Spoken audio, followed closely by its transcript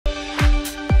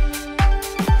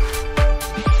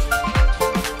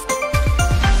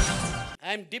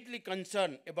I am deeply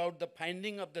concerned about the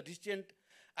finding of the recent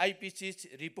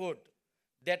IPCC report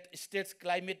that states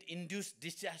climate-induced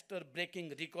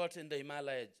disaster-breaking records in the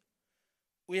Himalayas.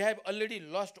 We have already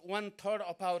lost 1/3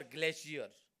 of our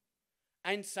glaciers,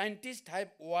 and scientists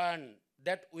have warned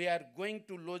that we are going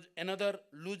to lose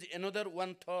another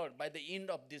 1/3 by the end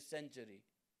of this century.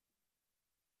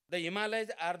 The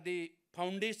Himalayas are the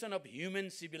foundation of human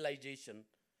civilization,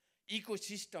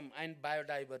 ecosystem, and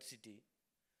biodiversity.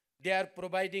 They are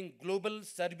providing global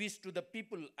service to the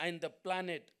people and the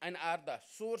planet and are the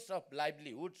source of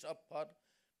livelihoods for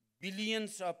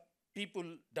billions of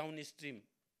people downstream.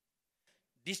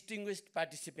 Distinguished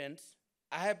participants,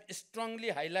 I have strongly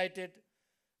highlighted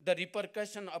the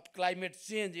repercussion of climate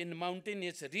change in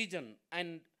mountainous region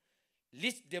and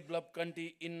least developed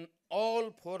country in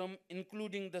all forums,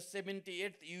 including the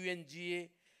 78th UNGA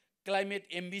Climate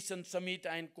Ambition Summit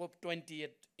and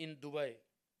COP28 in Dubai.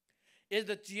 As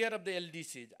the chair of the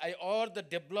LDCs, I urge the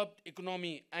developed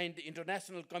economy and the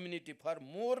international community for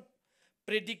more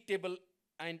predictable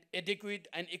and adequate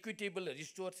and equitable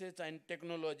resources and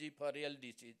technology for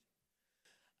LDCs.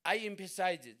 I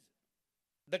emphasize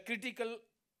the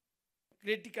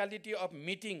criticality of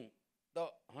meeting the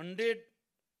 $100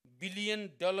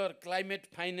 billion climate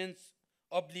finance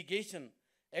obligation,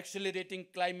 accelerating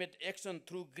climate action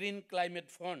through Green Climate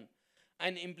Fund,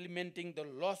 and implementing the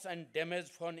loss and damage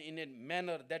fund in a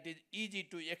manner that is easy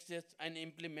to access and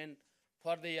implement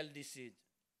for the LDCs.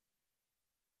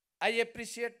 I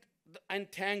appreciate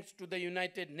and thanks to the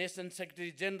United Nations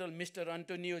Secretary General, Mr.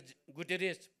 Antonio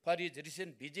Guterres, for his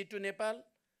recent visit to Nepal,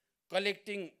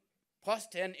 collecting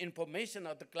first-hand information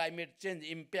of the climate change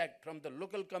impact from the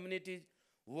local communities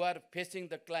who are facing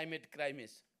the climate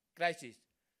crisis.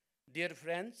 Dear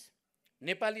friends,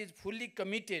 Nepal is fully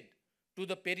committed to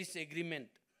the Paris Agreement.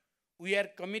 We are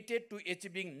committed to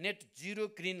achieving net zero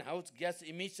greenhouse gas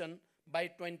emission by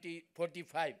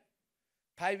 2045,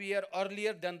 5 years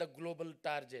earlier than the global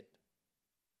target.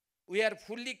 We are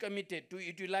fully committed to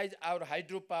utilize our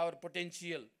hydropower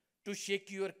potential to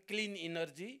secure clean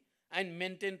energy and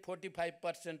maintain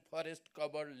 45% forest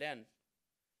covered land.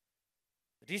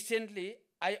 Recently,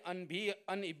 I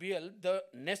unveiled the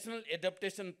National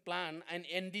Adaptation Plan and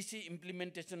NDC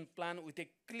Implementation Plan with a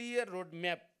clear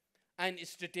roadmap and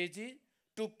strategy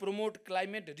to promote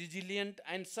climate resilient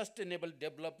and sustainable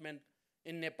development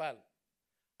in Nepal.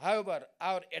 However,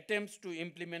 our attempts to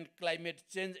implement climate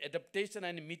change adaptation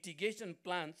and mitigation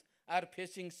plans are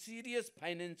facing serious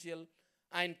financial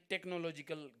and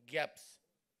technological gaps.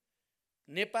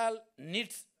 Nepal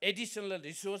needs additional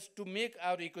resources to make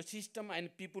our ecosystem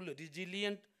and people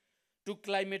resilient to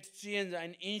climate change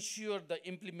and ensure the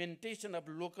implementation of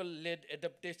local-led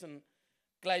adaptation,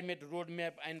 climate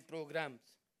roadmap and programs.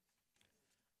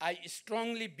 I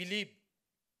strongly believe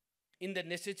in the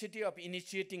necessity of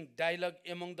initiating dialogue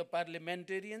among the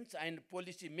parliamentarians and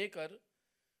policymakers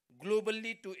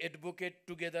globally to advocate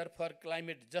together for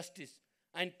climate justice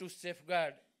and to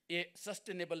safeguard a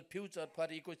sustainable future for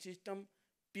ecosystem,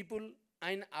 people,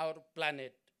 and our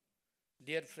planet.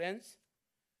 Dear friends,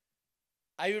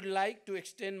 I would like to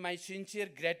extend my sincere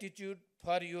gratitude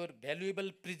for your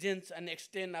valuable presence and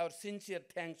extend our sincere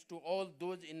thanks to all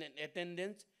those in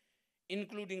attendance,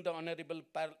 including the honorable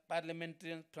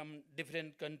parliamentarians from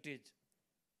different countries.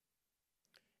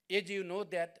 As you know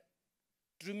that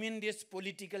tremendous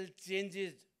political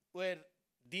changes were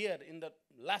there in the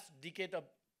last decade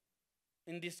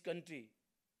in this country.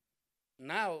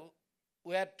 Now,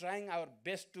 we are trying our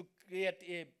best to create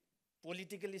a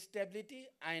political stability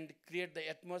and create the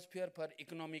atmosphere for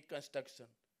economic construction.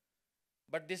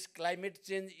 But this climate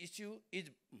change issue is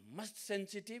much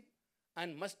sensitive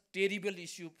and much terrible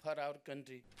issue for our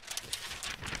country.